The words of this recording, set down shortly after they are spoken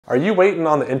Are you waiting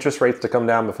on the interest rates to come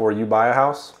down before you buy a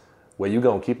house? Well, you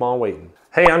gonna keep on waiting.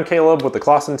 Hey, I'm Caleb with the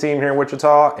Claussen team here in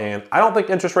Wichita, and I don't think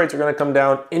interest rates are gonna come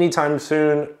down anytime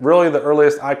soon. Really, the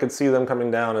earliest I could see them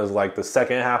coming down is like the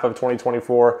second half of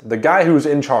 2024. The guy who's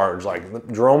in charge,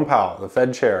 like Jerome Powell, the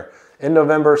Fed chair, in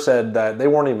November said that they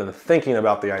weren't even thinking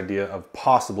about the idea of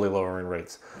possibly lowering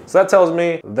rates. So that tells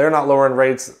me they're not lowering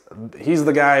rates. He's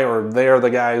the guy, or they are the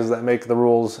guys that make the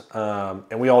rules,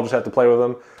 and we all just have to play with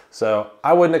them. So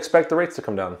I wouldn't expect the rates to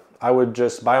come down. I would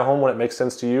just buy a home when it makes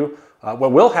sense to you.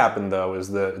 What will happen though is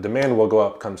the demand will go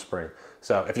up come spring.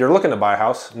 So if you're looking to buy a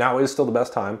house, now is still the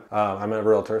best time. I'm a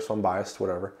realtor, so I'm biased,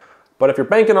 whatever. But if you're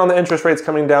banking on the interest rates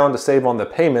coming down to save on the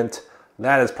payment,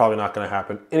 that is probably not gonna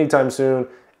happen anytime soon.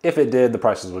 If it did, the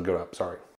prices would go up, sorry.